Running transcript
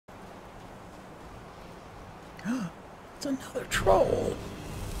It's another troll.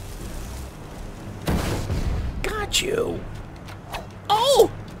 Got you.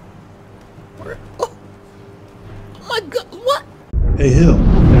 Oh! Oh my god, what? Hey, Hill.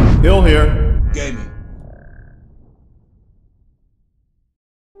 Hill here. Gaming.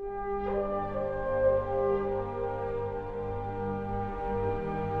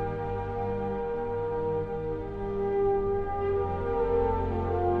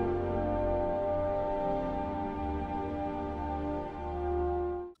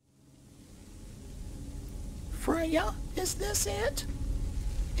 Freya, is this it?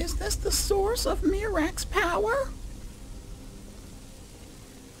 Is this the source of Miraak's power?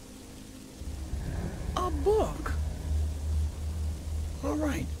 A book. All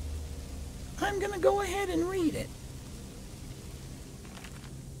right. I'm gonna go ahead and read it.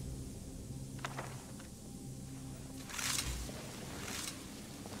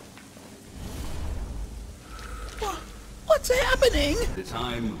 What's happening? The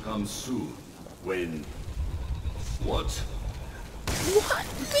time comes soon when... What? What?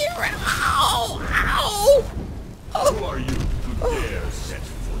 Miraak! Ow! Ow! Oh. Who are you to dare set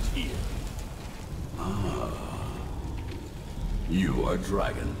foot here? Ah. You are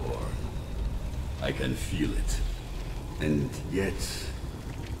Dragonborn. I can feel it. And yet...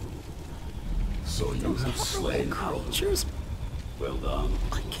 So you have slain creatures. Well done.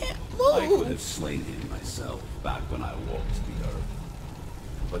 I can't move. I could have slain him myself back when I walked the earth.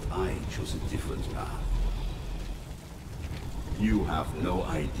 But I chose a different path. You have no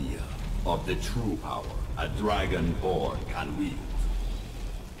idea of the true power a Dragonborn can wield.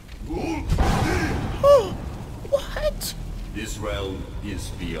 What? This realm is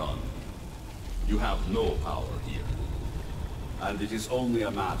beyond. You have no power here. And it is only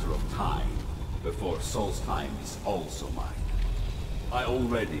a matter of time before Solstheim is also mine. I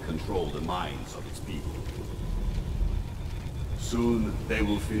already control the minds of its people. Soon they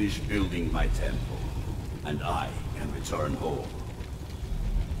will finish building my temple, and I can return home.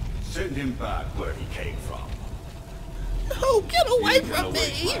 Send him back where he came from. No, get away He can from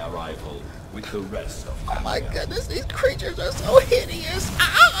await me! my arrival with the rest of Oh my Tamriel. goodness, these creatures are so hideous!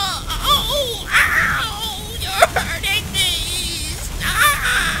 Ow! Ow! Ow! You're hurting me!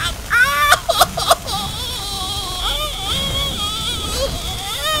 Stop!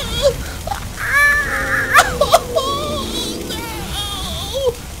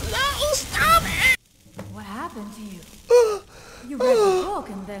 No, stop it! What happened to you? You read the book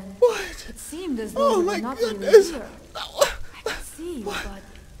and then... What? It seemed as though you my were not really goodness! here. No. I could see you, but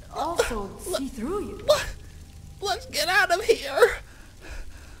also see through you. Let's get out of here!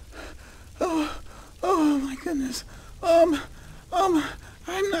 Oh my goodness.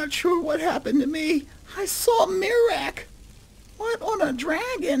 I'm not sure what happened to me. I saw Miraak. What, on a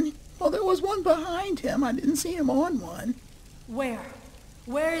dragon? Well, there was one behind him. I didn't see him on one. Where?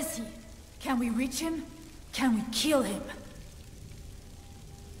 Where is he? Can we reach him? Can we kill him?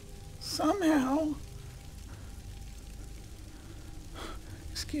 Somehow.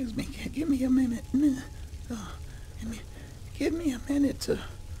 Excuse me, give me a minute. Give me a minute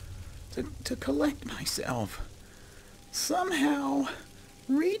to collect myself. Somehow,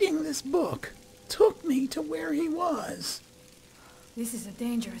 reading this book took me to where he was. This is a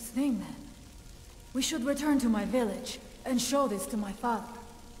dangerous thing, then. We should return to my village and show this to my father.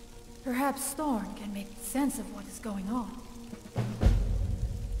 Perhaps Thorn can make sense of what is going on.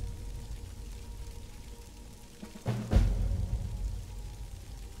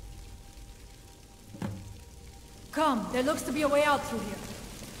 Come, there looks to be a way out through here.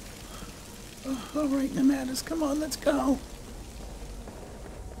 All right, Nematis, come on, let's go.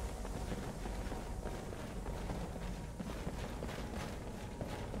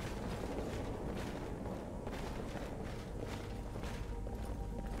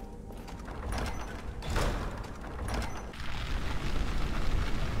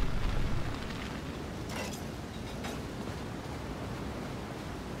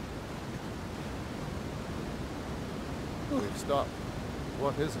 Stop.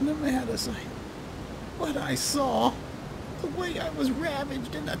 What is it? Nematis, what I saw, the way I was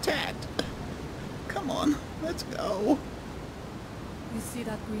ravaged and attacked. Come on, let's go. You see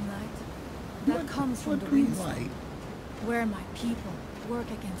that green light? That What- comes from what the green wind light? where my people work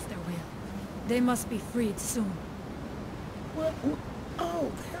against their will. They must be freed soon. What?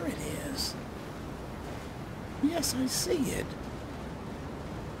 Oh, there it is. Yes, I see it.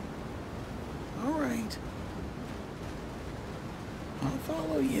 All right. I'll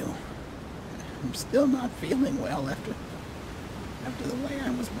follow you. I'm still not feeling well after the way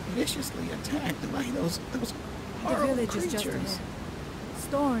I was viciously attacked by those The horrible village is just creatures. ahead.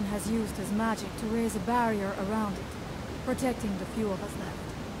 Storn has used his magic to raise a barrier around it, protecting the few of us left.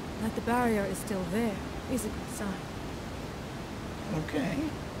 That the barrier is still there is a good sign. Okay.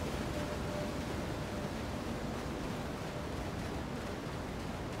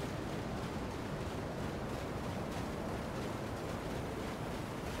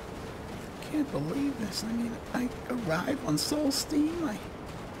 Can't believe this. I mean, I arrive on Solstheim, I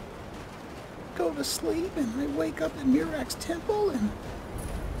go to sleep, and I wake up in Miraak's temple, and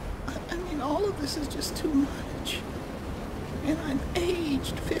I mean, all of this is just too much. And I'm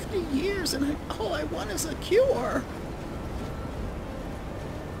aged 50 years, and all I want is a cure.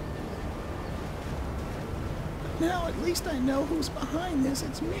 Now, at least I know who's behind this.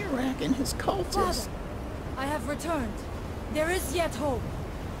 It's Miraak and his cultists. Father, I have returned. There is yet hope.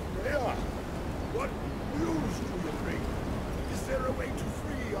 Yeah. What news do you bring? Is there a way to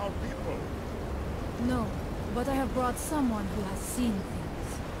free our people? No, but I have brought someone who has seen things.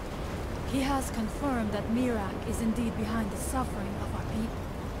 He has confirmed that Miraak is indeed behind the suffering of our people.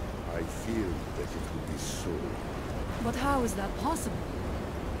 I feared that it would be so. But how is that possible?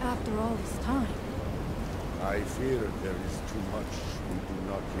 After all this time? I fear there is too much we do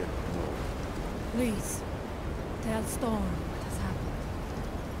not yet know. Please, tell Storm what has happened.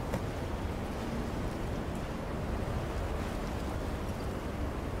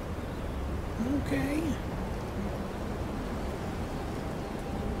 Okay.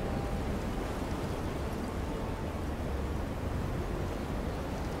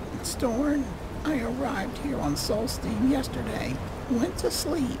 Storn, I arrived here on Solstheim yesterday, went to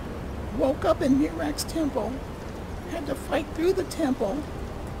sleep, woke up in Miraak's temple, had to fight through the temple,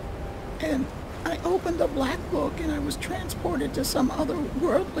 and I opened a black book and I was transported to some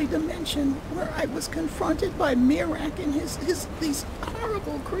otherworldly dimension where I was confronted by Miraak and these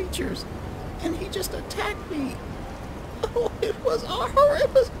horrible creatures, and he just attacked me. Oh, it was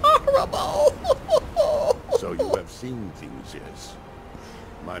horrible. So you have seen things, yes.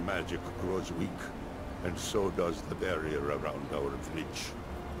 My magic grows weak, and so does the barrier around our village.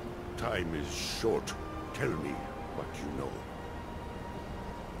 Time is short. Tell me what you know.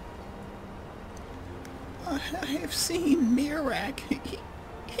 I have seen Miraak.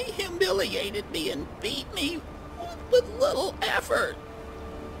 He humiliated me and beat me with little effort.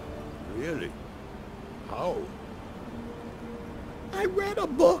 Really? How? I read a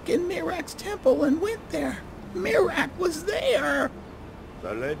book in Miraak's temple and went there. Miraak was there.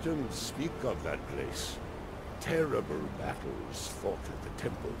 The legends speak of that place. Terrible battles fought at the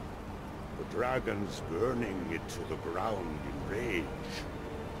temple. The dragons burning it to the ground in rage.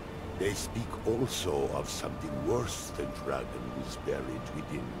 They speak also of something worse than dragons buried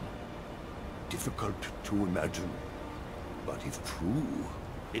within. Difficult to imagine. But if true,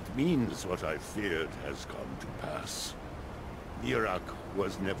 it means what I feared has come to pass. Miraak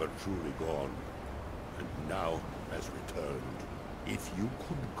was never truly gone, and now has returned. If you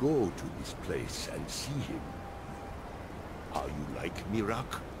could go to this place and see him. Are you like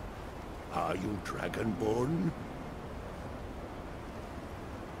Miraak? Are you Dragonborn?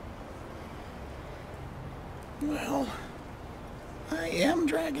 Well, I am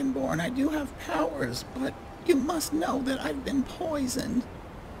Dragonborn. I do have powers, but you must know that I've been poisoned.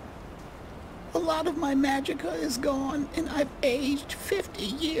 A lot of my Magicka is gone, and I've aged 50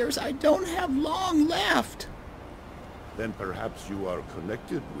 years. I don't have long left. Then perhaps you are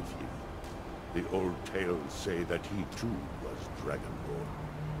connected with him. The old tales say that he too was Dragonborn.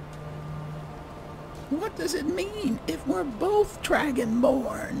 What does it mean if we're both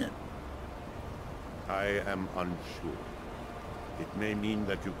Dragonborn? I am unsure. It may mean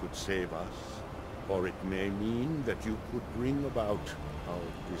that you could save us, or it may mean that you could bring about our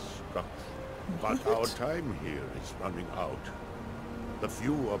destruction. But our time here is running out. The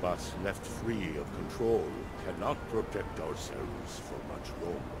few of us left free of control cannot protect ourselves for much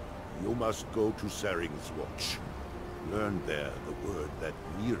longer. You must go to Saring's Watch. Learn there the word that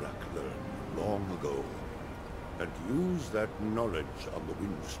Miraak learned long ago, and use that knowledge on the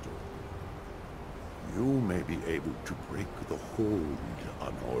Windstone. You may be able to break the hold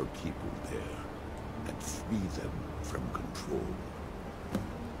on our people there, and free them from control.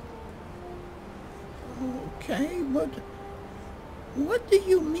 Okay, but what do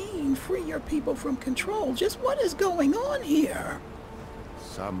you mean, free your people from control? Just what is going on here?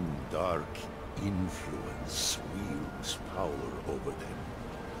 Some dark influence wields power over them,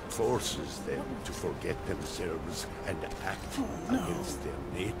 forces them to forget themselves and act against their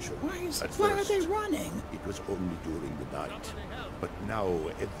nature. Why are they running? It was only during the night, but now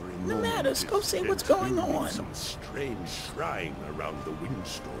every moment Nomadus, go is see what's spent going building on. some strange shrine around the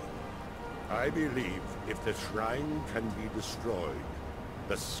Windstone. I believe if the shrine can be destroyed,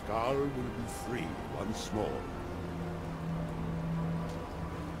 The Skaal will be free once more.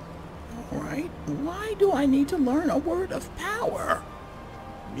 All right, why do I need to learn a word of power?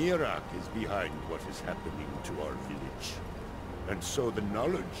 Miraak is behind what is happening to our village. And so the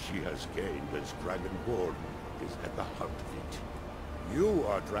knowledge she has gained as Dragonborn is at the heart of it. You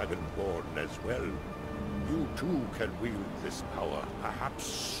are Dragonborn as well. You too can wield this power,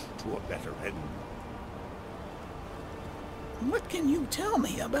 perhaps to a better end. What can you tell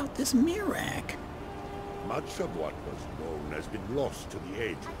me about this Miraak? Much of what was known has been lost to the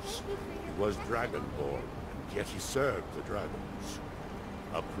ages. He was Dragonborn, and yet he served the dragons.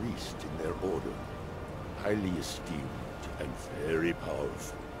 A priest in their order, highly esteemed and very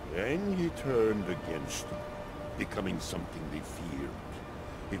powerful. Then he turned against them, becoming something they feared.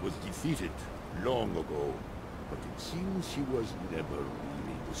 He was defeated long ago, but it seems he was never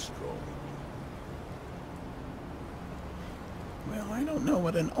really destroyed. Well, I don't know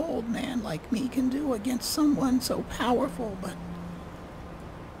what an old man like me can do against someone so powerful, but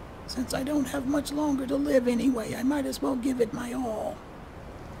since I don't have much longer to live anyway, I might as well give it my all.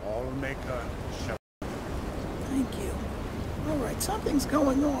 All Maker shall... Thank you. All right, something's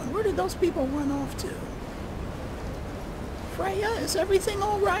going on. Where did those people run off to? Freya, is everything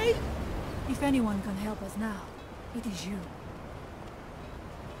all right? If anyone can help us now, it is you.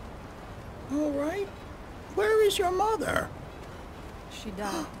 All right. Where is your mother? She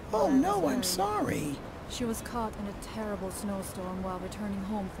died. Oh when I no, was I'm very sorry. She was caught in a terrible snowstorm while returning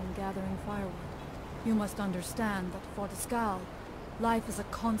home from gathering firewood. You must understand that for the Skaal, life is a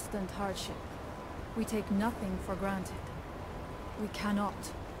constant hardship. We take nothing for granted. We cannot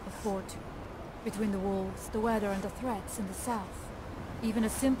afford to. Between the wolves, the weather, and the threats in the south, even a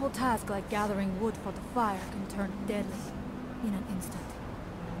simple task like gathering wood for the fire can turn deadly in an instant.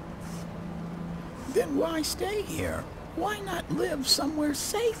 Then why stay here? Why not live somewhere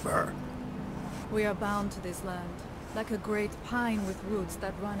safer? We are bound to this land, like a great pine with roots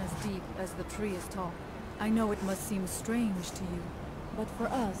that run as deep as the tree is tall. I know it must seem strange to you, but for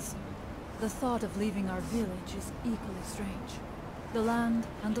us, the thought of leaving our village is equally strange. The land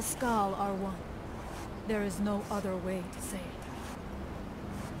and the Skaal are one. There is no other way to say it.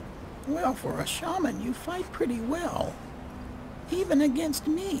 Well, for a shaman, you fight pretty well. Even against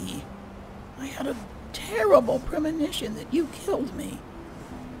me. I had a terrible premonition that you killed me.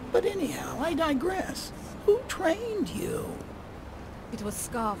 But anyhow, I digress. Who trained you? It was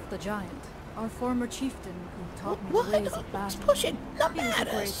Skaal the giant, our former chieftain, who taught me What? the ways of battle. Push it! Not He was a great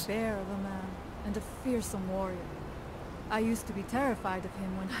Mattis! bear of a man, and a fearsome warrior. I used to be terrified of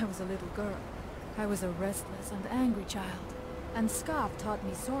him when I was a little girl. I was a restless and angry child, and Skaal taught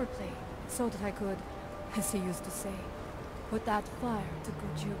me swordplay, so that I could, as he used to say, put that fire to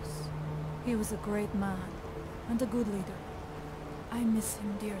good use. He was a great man, and a good leader. I miss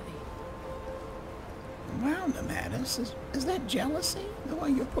him dearly. Wow, Mattis, is that jealousy? The way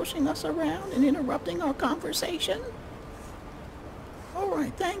you're pushing us around and interrupting our conversation? All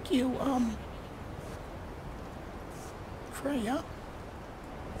right, thank you, Freya.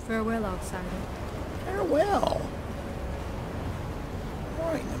 Farewell, outsider. Farewell.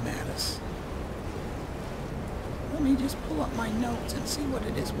 All right, Mattis. Let me just pull up my notes and see what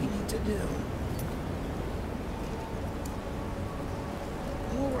it is we need to do.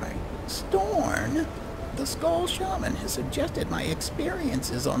 All right. Storn, the Skull Shaman, has suggested my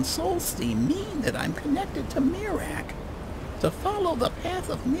experiences on Solstheim mean that I'm connected to Miraak. To follow the path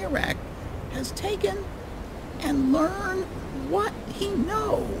of Miraak has taken and learn what he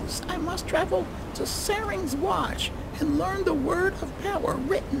knows. I must travel to Saring's Watch and learn the word of power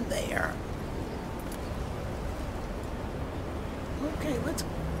written there. Okay, let's...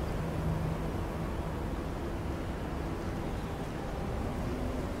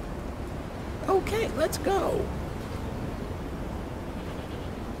 Okay, let's go.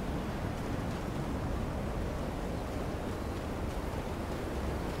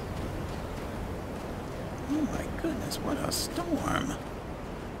 Oh my goodness, what a storm.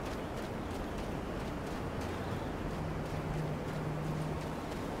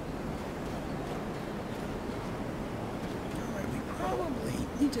 Alright, we probably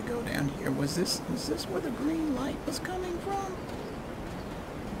need to go down here. Was this where the green light was coming from?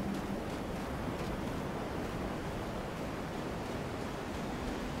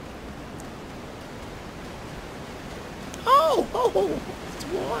 Oh, it's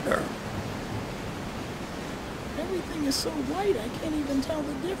water. Everything is so white I can't even tell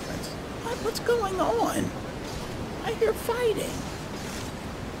the difference. What's going on? I hear fighting.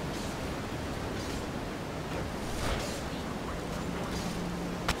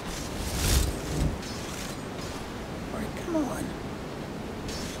 All right, come on.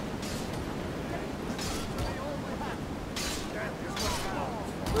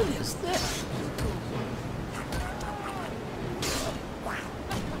 is this?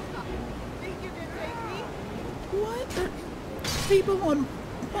 What are people on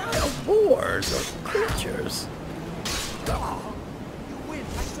wild boars or creatures?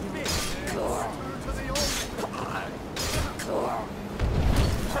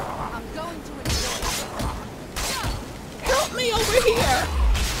 Help me over here!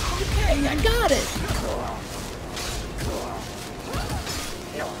 Okay, I got it.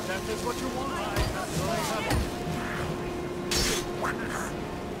 That is what you want.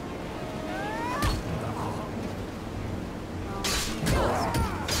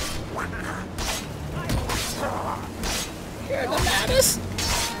 Here, the Mattis.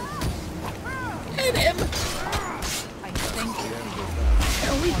 Hit him. I think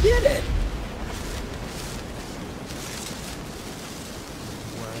And we did it.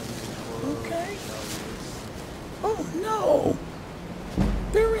 Okay. Oh no.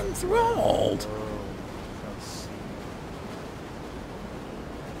 They're enthralled. Let's see.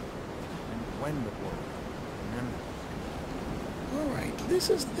 And when the war. Remember. All right. This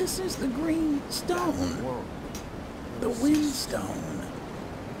is the green stone. World. The wind stone.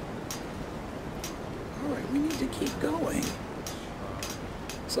 All right. We need to keep going.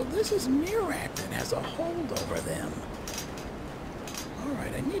 So this is Miraak that has a hold over them. All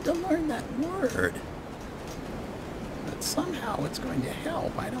right. I need to learn that word. But somehow it's going to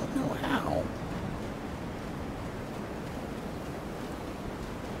help. I don't know how.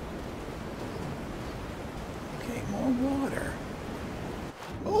 Okay, more water.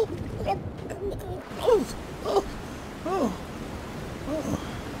 Oh, oh, oh, oh, oh, oh.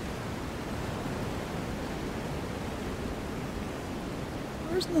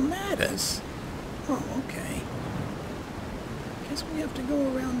 Where's Mattis? Oh, okay. Guess we have to go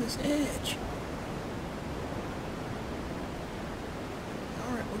around this edge.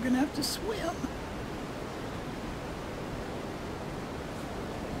 Alright, we're gonna have to swim.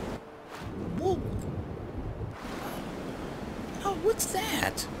 Whoa! Oh, what's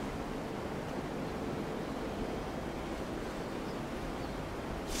that?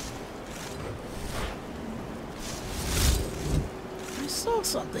 I saw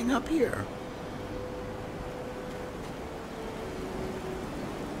something up here.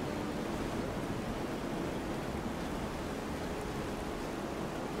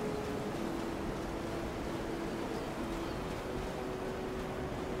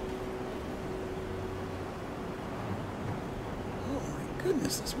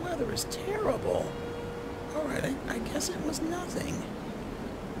 Goodness, this weather is terrible. Alright, I guess it was nothing.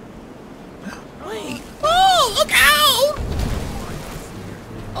 Wait! Oh, look out!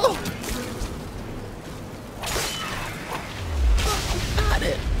 Oh! Oh, got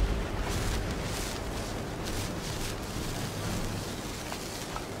it!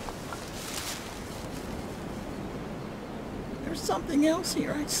 There's something else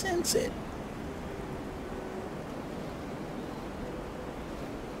here, I sense it.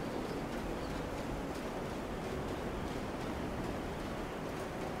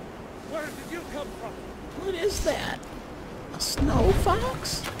 Where did you come from? What is that? A snow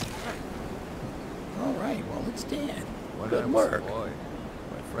fox? Alright, well, it's dead. When I Good was a work. boy,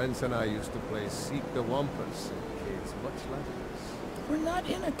 my friends and I used to play Seek the Wampus in caves much like this. We're not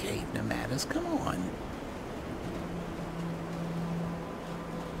in a cave, Mattis. Come on.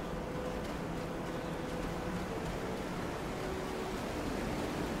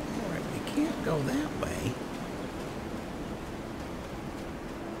 Alright, we can't go that way.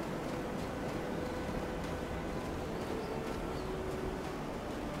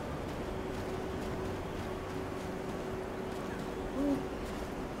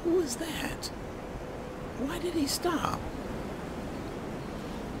 Who is that? Why did he stop?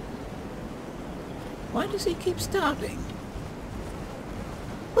 Why does he keep stopping?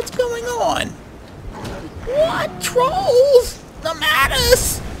 What's going on? What? Trolls? The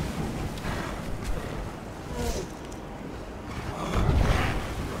Mattis!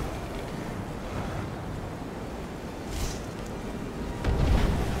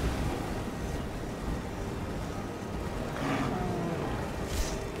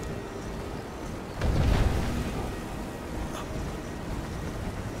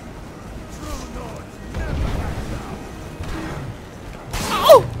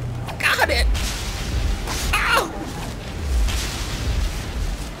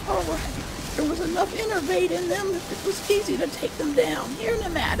 In them, it was easy to take them down. Here,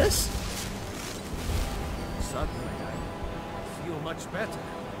 Mattis. Suddenly, I feel much better.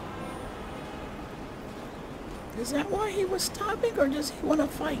 Is that why he was stopping, or does he want to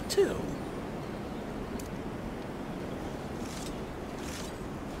fight too?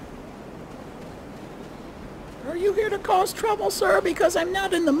 you here to cause trouble, sir? Because I'm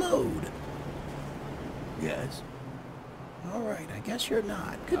not in the mood. Yes? All right, I guess you're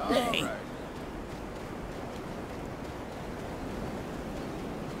not. Good day. All right.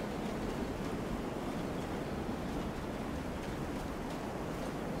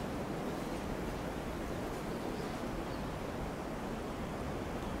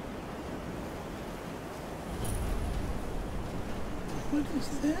 What is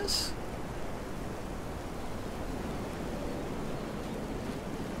this?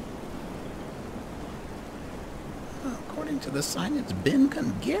 Oh, according to the sign, it's Ben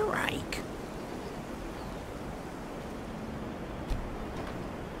Congerike.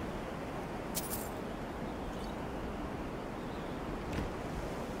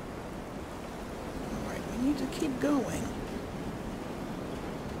 All right, we need to keep going.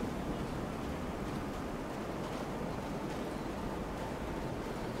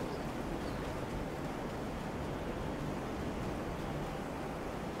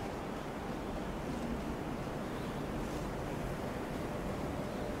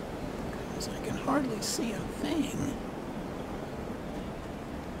 I can hardly see a thing.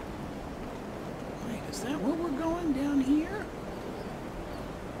 Wait, is that where we're going down here?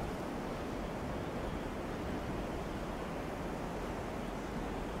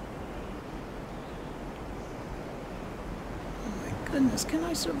 Oh my goodness, can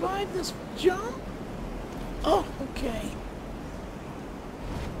I survive this jump? Oh, okay.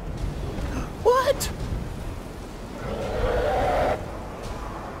 What?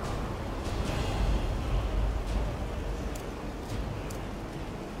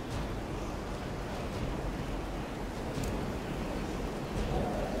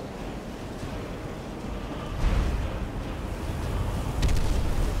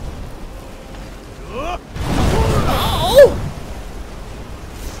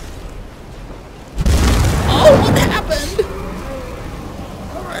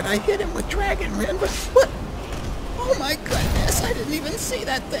 I hit him with Dragon Rin, but what? Oh my goodness, I didn't even see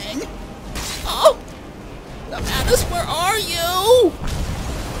that thing. Oh! Namatis, where are you?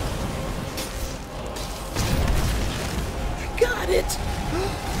 I got it.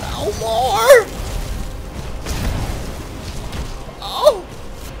 No more. Oh!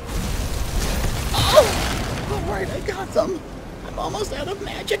 Oh! Alright, I got them. I'm almost out of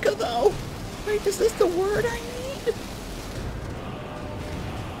Magicka, though. Wait, is this the word I need?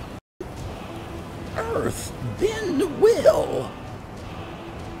 Earth, Ben will.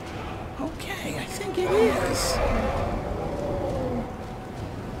 Okay, I think it is.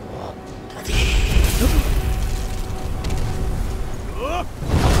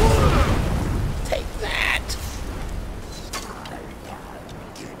 Take that.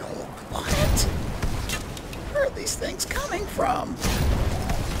 What? Where are these things coming from?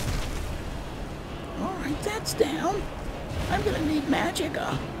 Alright, that's down. I'm gonna need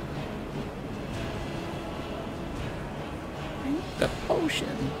Magicka. The potion.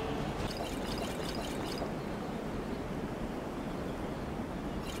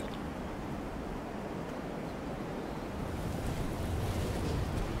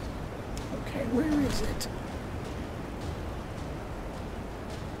 Okay, where is it?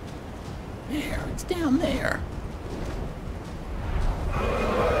 There, it's down there.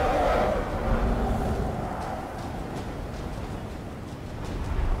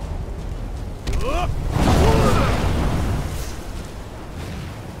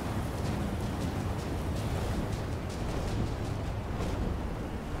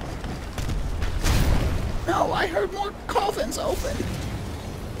 No, I heard more coffins open.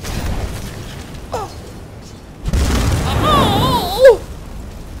 Oh! Oh!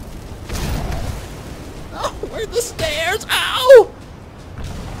 Oh, where are the stairs? Ow!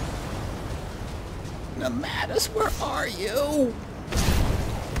 Namatis, where are you?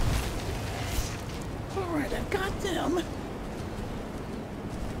 Alright, I've got them.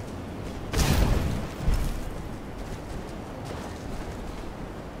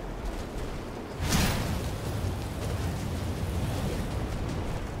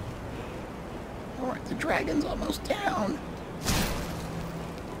 Alright, the dragon's almost down. I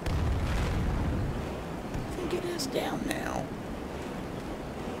think it is down now.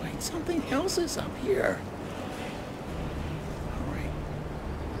 Wait, something else is up here. Alright.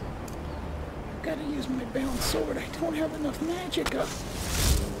 I've got to use my bound sword. I don't have enough Magicka.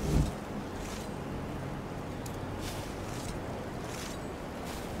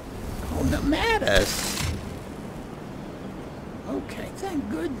 Oh, Namatis! Okay, thank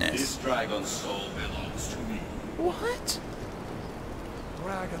goodness. This dragon's soul belongs to me. What?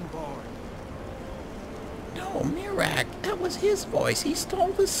 Dragonborn. No, Miraak. That was his voice. He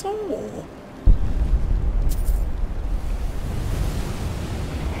stole the soul.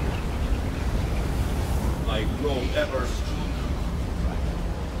 I grow ever stronger.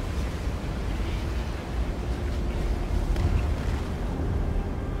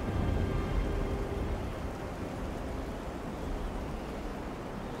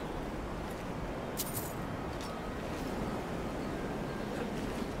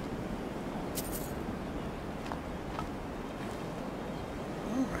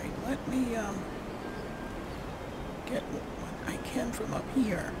 Alright, let me, get what I can from up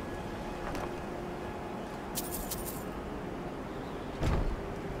here.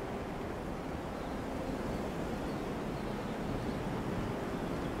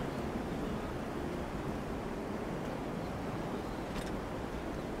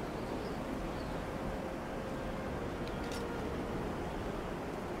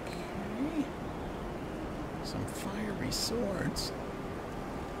 Okay. Some fiery swords.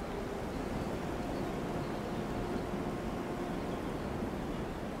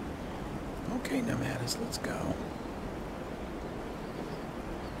 Okay, Nomadus, let's go.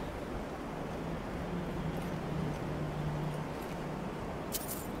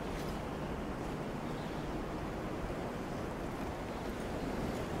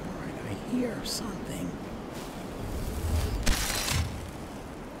 Alright, I hear something.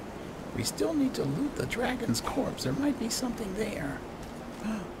 We still need to loot the dragon's corpse. There might be something there.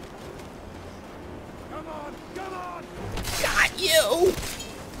 Come on! Come on! Got you!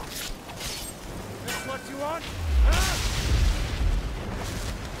 That's what you want? Huh?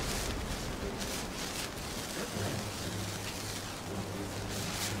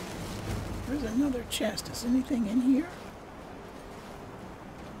 There's another chest. Is anything in here?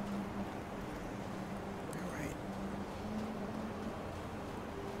 Alright.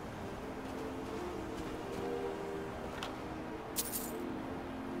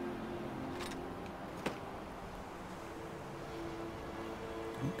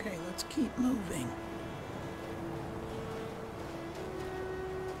 Okay, let's keep moving.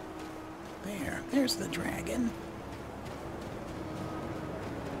 There's the dragon.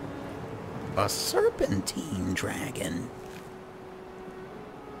 A serpentine dragon.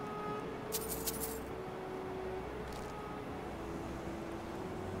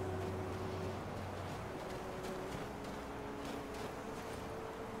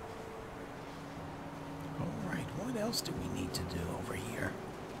 Alright, what else do we need to do over here?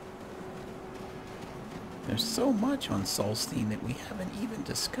 There's so much on Solstheim that we haven't even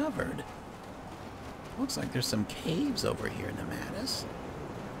discovered. Looks like there's some caves over here, Nomadus.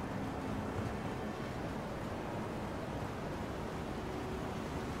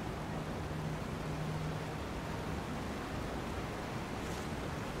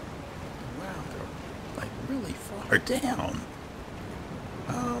 Wow, they're like really far down.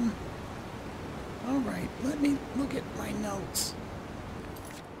 Alright, let me look at my notes.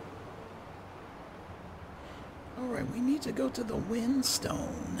 Alright, we need to go to the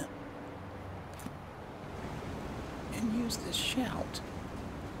Windstone and use this shout.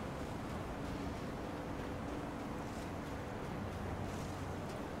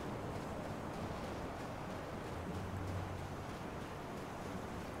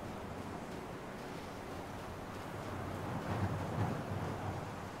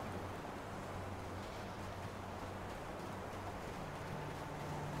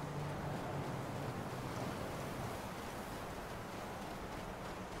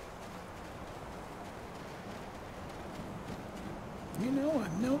 You know,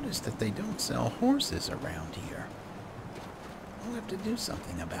 I've noticed that they don't sell horses around here. I'll have to do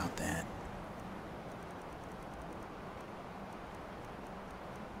something about that.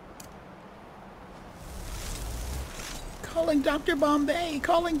 Calling Dr. Bombay!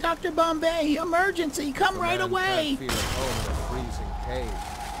 Calling Dr. Bombay! Emergency! Come right away! Feel at home in a freezing cave.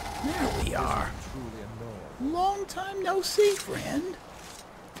 There we are. Truly a norm. Long time no see, friend.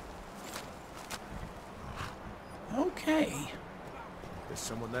 Okay. There's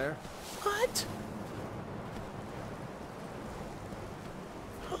someone there? What?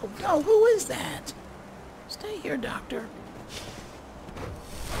 Oh no, who is that? Stay here, Doctor.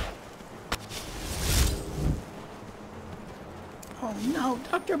 Oh no,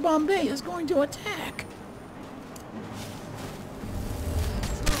 Dr. Bombay is going to attack.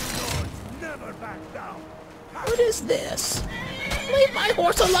 Never back down. What is this? Leave my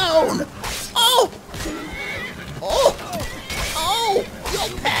horse alone! Oh! Oh! Oh!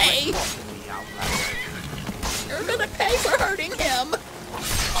 You'll pay! You're gonna pay for hurting him!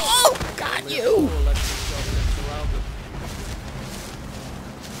 Oh! Got you!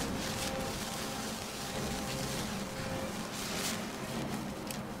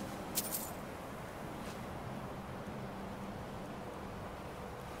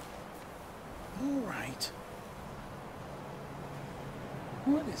 Alright.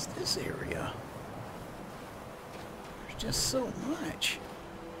 What is this area? There's just so much.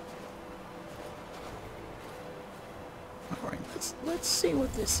 Alright, let's see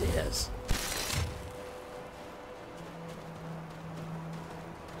what this is.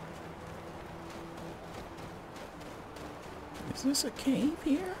 Is this a cave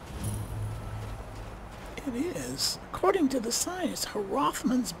here? It is. According to the sign, it's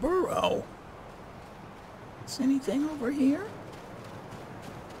Hrothmund's Burrow. Is anything over here?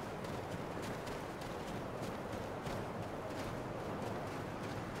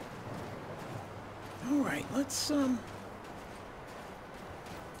 Alright, let's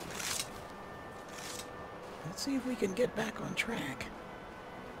see if we can get back on track.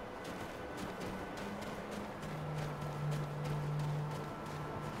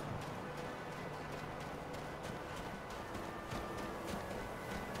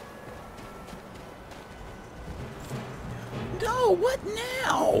 No, what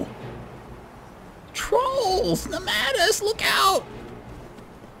now? Trolls! Nematis, look out!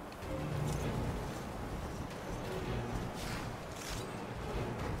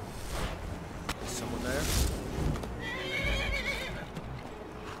 Someone there?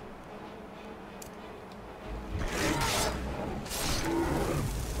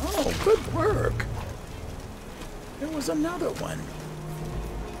 Oh, good work. There was another one.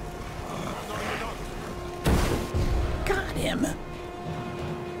 Got him.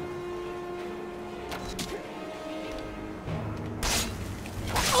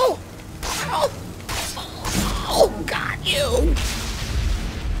 Oh! Oh! Oh, got you!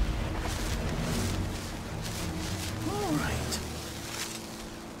 Alright.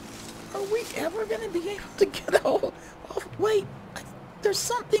 Are we ever going to be able to get off? Wait, there's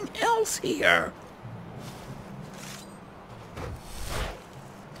something else here.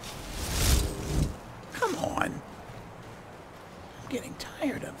 Come on. I'm getting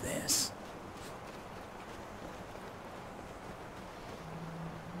tired of this.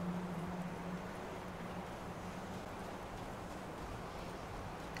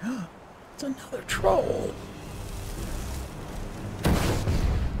 It's another troll.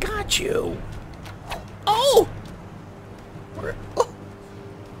 Got you. Oh! Oh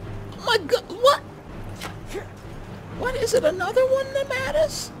my god, what? What is it, another one,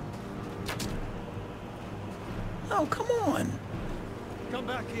 Nematis? Oh, come on. Come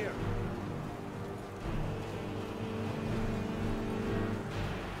back here.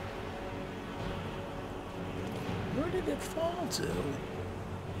 Where did it fall to?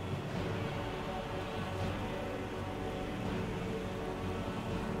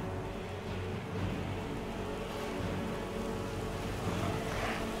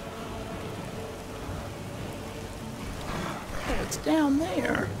 It's down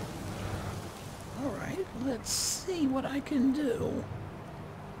there. Alright, let's see what I can do.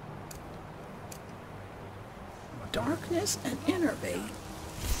 Darkness and innervate.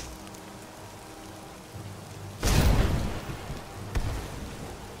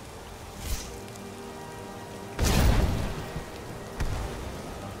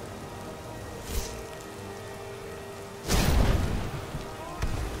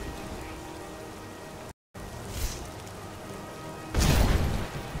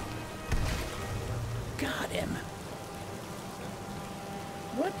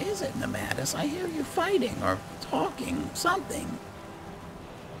 What is it, Nematis? I hear you fighting or talking, something.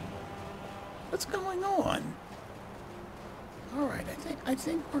 What's going on? Alright, I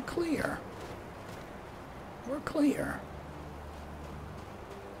think we're clear. We're clear.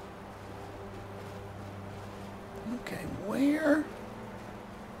 Okay, where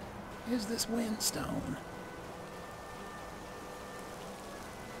is this windstone?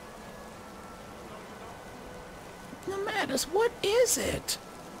 Nematis, what is it?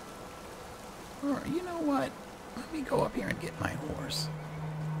 Alright, you know what? Let me go up here and get my horse.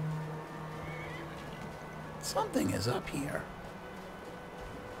 Something is up here.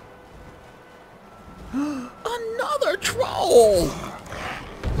 Another troll!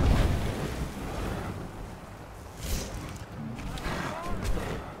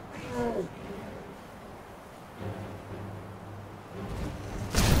 Oh.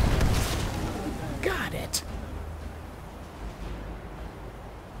 Got it.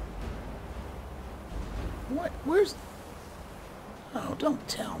 What? Where's... Oh, don't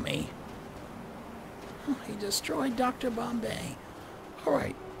tell me. Oh, he destroyed Dr. Bombay.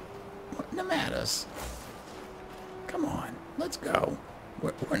 Alright. Nematis. Come on. Let's go.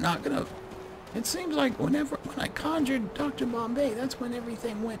 We're not gonna... It seems like when I conjured Dr. Bombay, that's when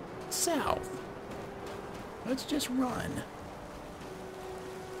everything went south. Let's just run.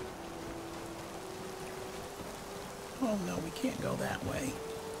 Oh no, we can't go that way.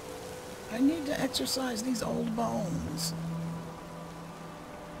 I need to exercise these old bones.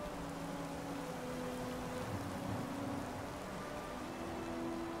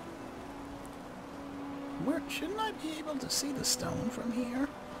 Where shouldn't I be able to see the stone from here?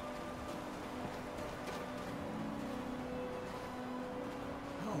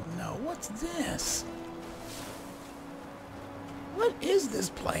 Oh no, what's this? What is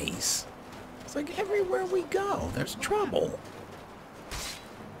this place? It's like everywhere we go, there's trouble.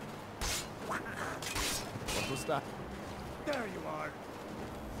 What was that? There you are.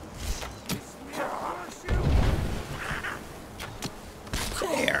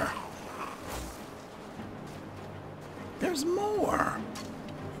 There. There's more.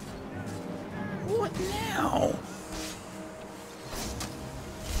 What now?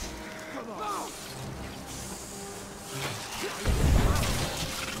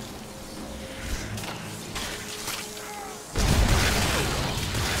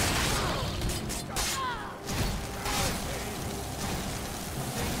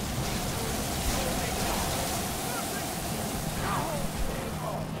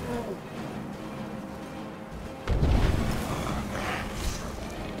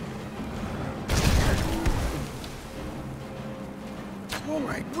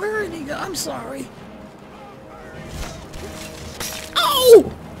 Alright, where did he go? I'm sorry.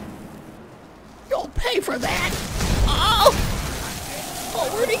 Oh! You'll pay for that! Oh! Oh,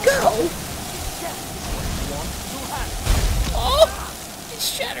 where'd he go? Oh!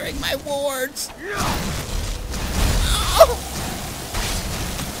 He's shattering my wards! Oh!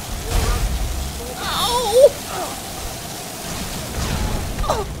 Oh!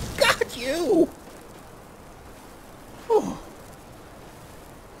 Oh, got you! Oh.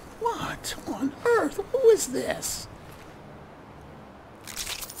 What on earth? Who is this?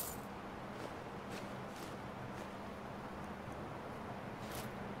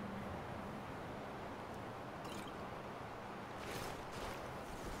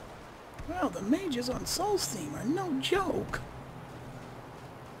 Well, the mages on Solstheim are no joke.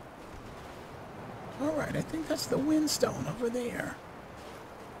 Alright, I think that's the windstone over there.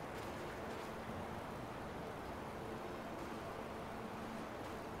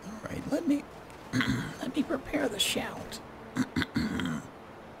 Alright, let me prepare the shout. Let's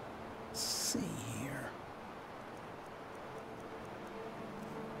see here.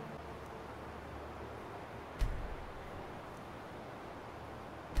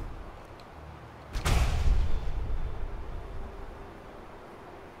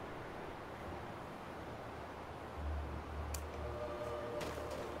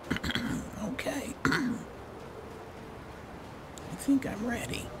 Okay. I think I'm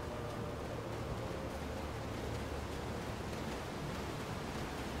ready.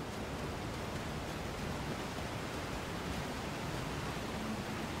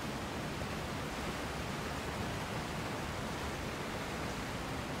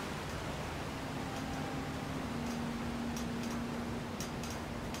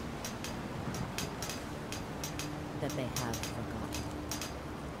 That they have forgotten.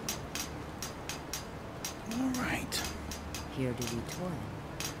 All right. Here do we toil.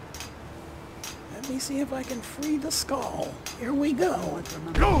 Let me see if I can free the Skaal. Here we go.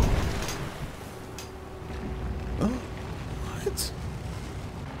 Go! Oh, what?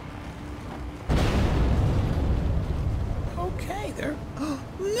 Okay, there. Oh,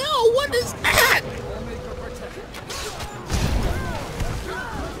 no, what is that?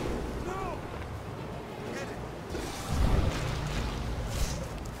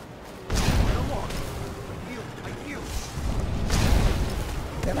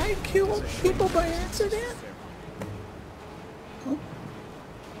 Did I kill people by accident? Oh.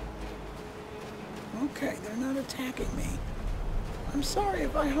 Okay, they're not attacking me. I'm sorry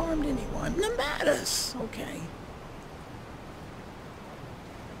if I harmed anyone. Nematis! Okay.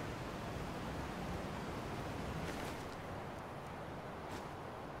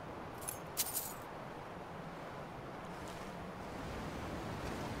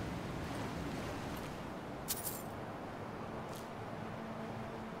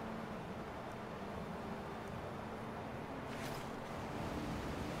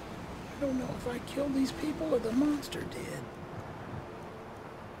 I don't know if I killed these people or the monster did.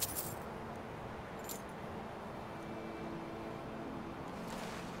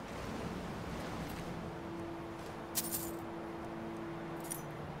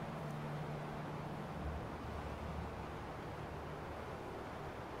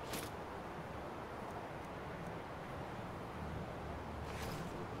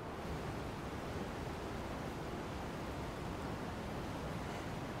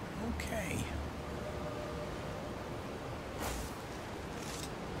 Okay.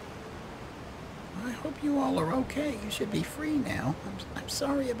 hope you all are okay. You should be free now. I'm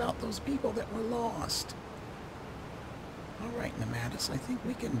sorry about those people that were lost. All right, Nematis, I think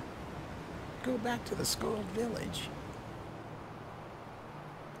we can go back to the Skaal village.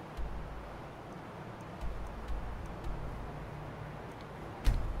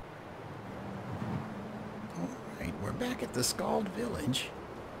 All right, we're back at the Skaal village.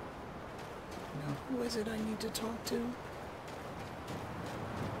 Now, who is it I need to talk to?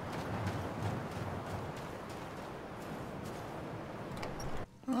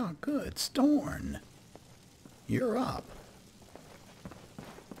 Ah, good. Storn. You're up.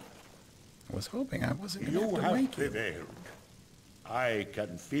 I was hoping I wasn't going to have to wake you. Prevailed. I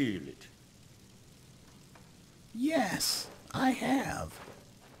can feel it. Yes, I have.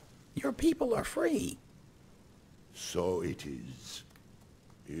 Your people are free. So it is.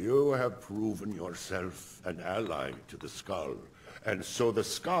 You have proven yourself an ally to the Skaal, and so the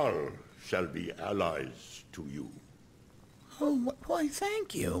Skaal shall be allies to you. Oh, why,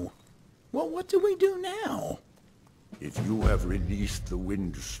 thank you. Well, what do we do now? If you have released the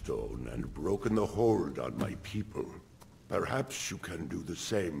Windstone and broken the hold on my people, perhaps you can do the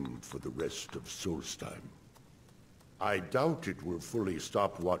same for the rest of Solstheim. I doubt it will fully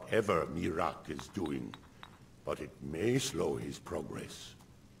stop whatever Miraak is doing, but it may slow his progress.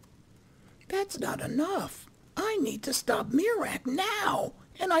 That's not enough. I need to stop Miraak now,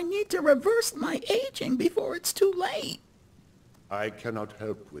 and I need to reverse my aging before it's too late. I cannot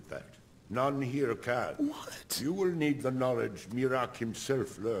help with that. None here can. What? You will need the knowledge Miraak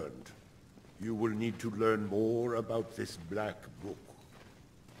himself learned. You will need to learn more about this Black Book.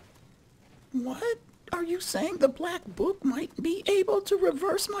 What? Are you saying the Black Book might be able to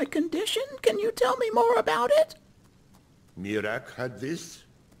reverse my condition? Can you tell me more about it? Miraak had this?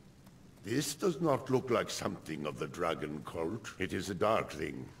 This does not look like something of the dragon cult. It is a dark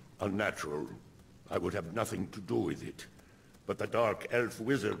thing, unnatural. I would have nothing to do with it. But the dark elf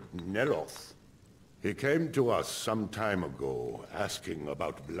wizard, Neloth, he came to us some time ago, asking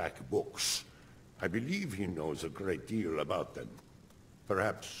about black books. I believe he knows a great deal about them.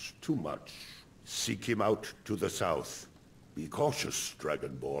 Perhaps too much. Seek him out to the south. Be cautious,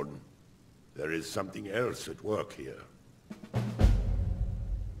 Dragonborn. There is something else at work here.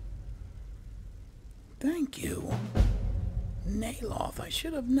 Thank you. Neloth, I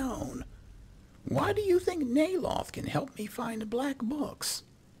should have known. Why do you think Neloth can help me find black books?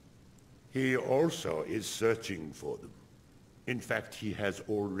 He also is searching for them. In fact, he has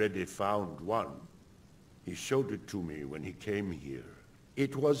already found one. He showed it to me when he came here.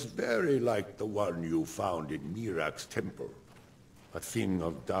 It was very like the one you found in Miraak's temple. A thing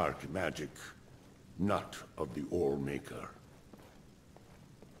of dark magic, not of the All-Maker.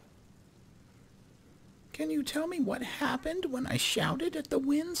 Can you tell me what happened when I shouted at the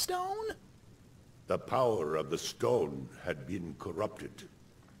Windstone? The power of the stone had been corrupted.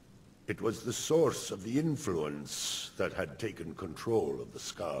 It was the source of the influence that had taken control of the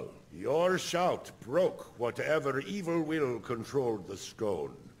Skaal. Your shout broke whatever evil will controlled the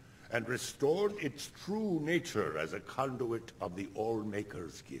stone, and restored its true nature as a conduit of the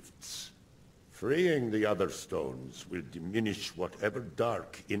All-Maker's gifts. Freeing the other stones will diminish whatever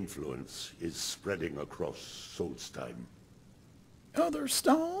dark influence is spreading across Solstheim. Other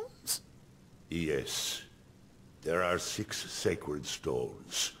stones? Yes. There are 6 sacred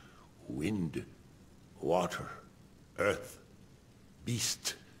stones. Wind, water, earth,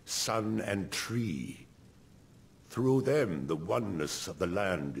 beast, sun, and tree. Through them, the oneness of the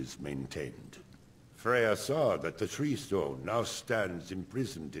land is maintained. Freya saw that the tree stone now stands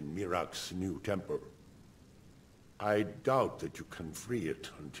imprisoned in Miraak's new temple. I doubt that you can free it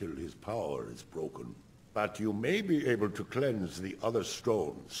until his power is broken. But you may be able to cleanse the other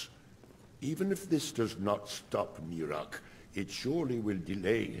stones. Even if this does not stop Miraak, it surely will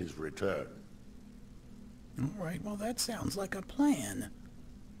delay his return. All right, well that sounds like a plan.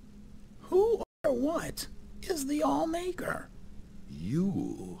 Who or what is the All-Maker?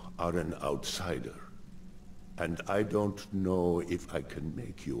 You are an outsider, and I don't know if I can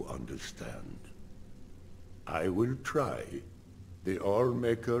make you understand. I will try. The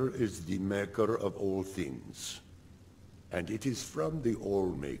All-Maker is the maker of all things, and it is from the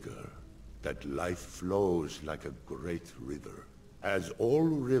All-Maker that life flows like a great river. As all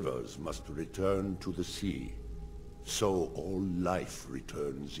rivers must return to the sea, so all life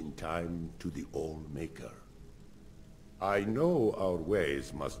returns in time to the All-Maker. I know our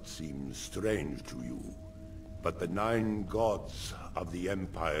ways must seem strange to you, but the 9 gods of the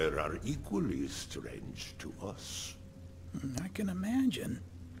Empire are equally strange to us. I can imagine.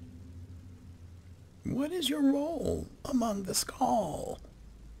 What is your role among the Skaal?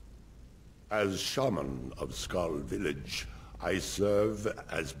 As shaman of Skaal village, I serve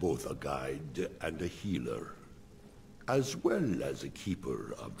as both a guide and a healer, as well as a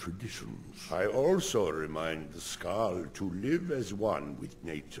keeper of traditions. I also remind the Skaal to live as one with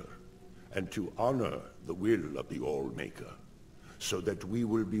nature, and to honor the will of the All-Maker, so that we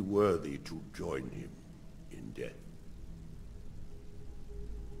will be worthy to join him in death.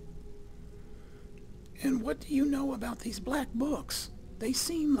 And what do you know about these black books? They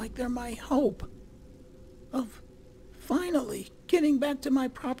seem like they're my hope of finally getting back to my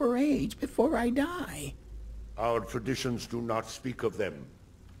proper age before I die. Our traditions do not speak of them,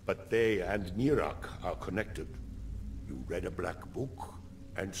 but they and Miraak are connected. You read a black book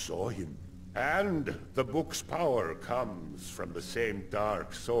and saw him. And the book's power comes from the same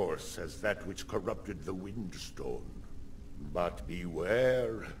dark source as that which corrupted the Windstone. But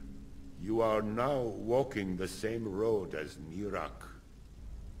beware, you are now walking the same road as Miraak.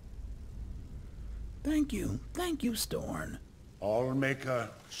 Thank you, Storn.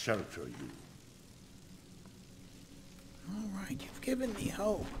 All-Maker shelter you. All right, you've given me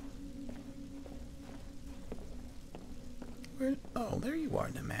hope. Oh, there you are,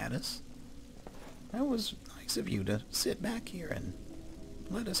 Nematis. That was nice of you to sit back here and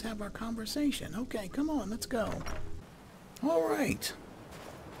let us have our conversation. Okay, come on, let's go. All right.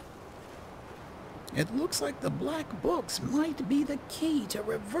 It looks like the black books might be the key to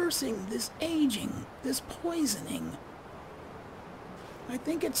reversing this aging, this poisoning. I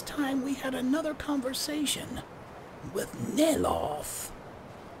think it's time we had another conversation with Neloth.